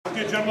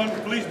Okay,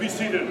 gentlemen, please be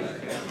seated.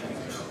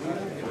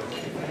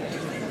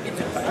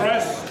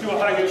 Address to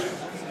Haggis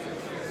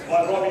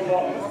by Robbie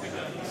Bond.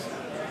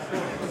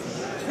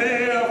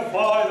 Fair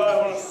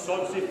father,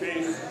 sonsy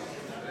face,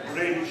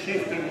 great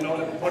chieftain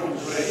on a pudding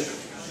grey.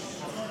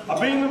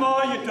 I've been the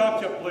man you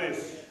dock your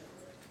place,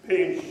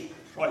 page,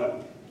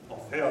 tribe, or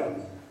fair.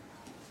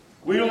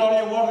 Wheel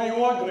are you worthy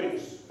your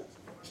grace,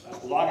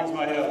 as long as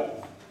my hair.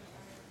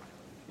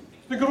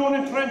 The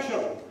groaning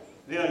trencher,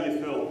 there you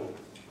fill.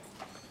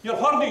 Your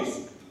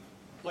hardies,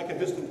 like a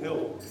distant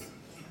hill.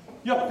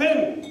 Your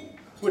pen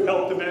would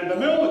help to mend a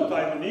mill in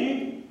time of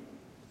need,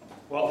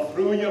 while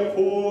through your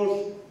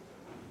pores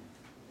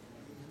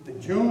the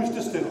dews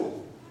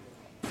distill,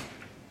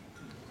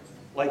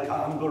 like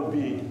amber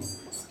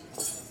beads.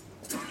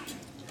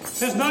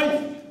 His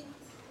knife,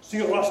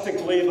 see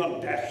rustic labour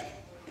dashed,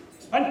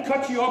 and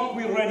cut you up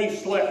with ready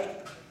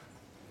slift,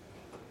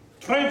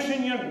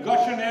 trenching your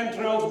gushing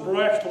entrails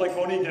breast like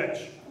ony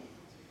ditch.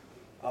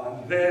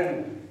 And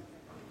then,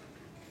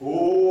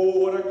 oh,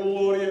 what a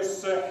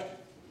glorious sight!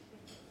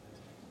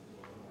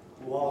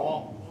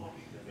 Wow.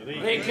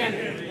 Regan.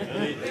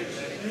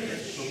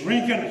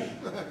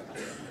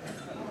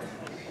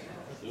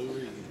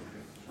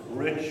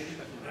 Rich.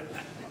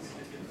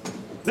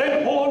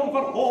 Then horn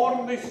for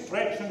horn they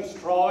stretch and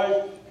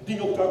strive,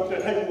 dealt out the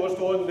headmost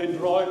on they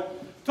drive,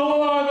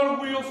 till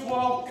either wheels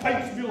while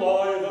kites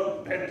belie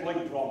they're bent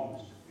like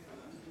drums,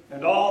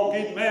 and all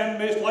good men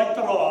mayst like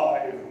to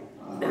ride.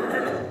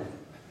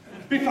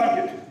 Be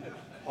thanked,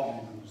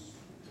 Hums.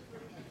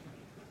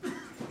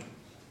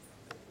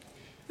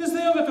 Is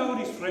there without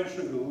his French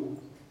ragout,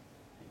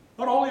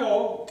 or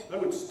all that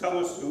would stab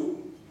us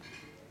through,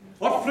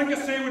 or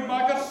fricassee would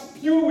make us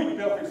spew with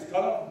perfect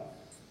sculler,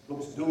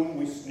 looks down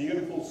with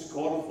sneerful,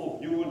 scornful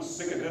view and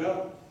sick at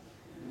dinner?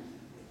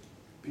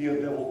 Poor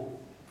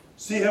devil,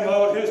 see him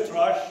out his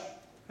trash,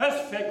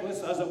 as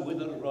feckless as a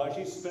withered rash,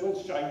 his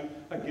spittle shine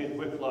again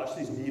whiplash,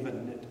 his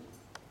even knit.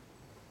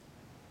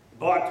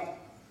 But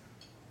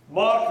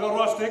mark the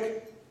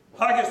rustic,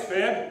 Haggis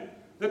fed,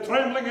 the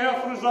trembling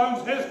earth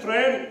resounds his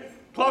tread,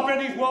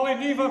 clapping his wally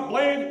never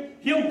blade,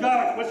 he'll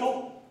garret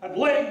whistle, and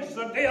legs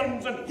and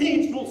arms and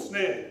heeds will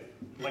snare,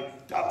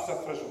 like daps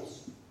of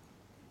thistles.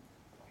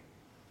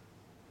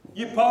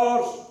 Ye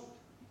powers,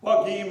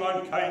 wha gie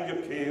mankind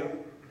your care,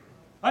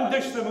 and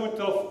dish them out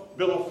of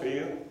bill of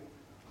fare.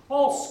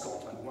 All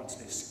Scotland wants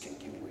this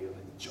skinking whale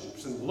and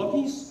jumps and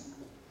luggies.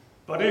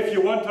 But if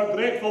you want a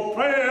grateful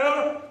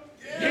prayer,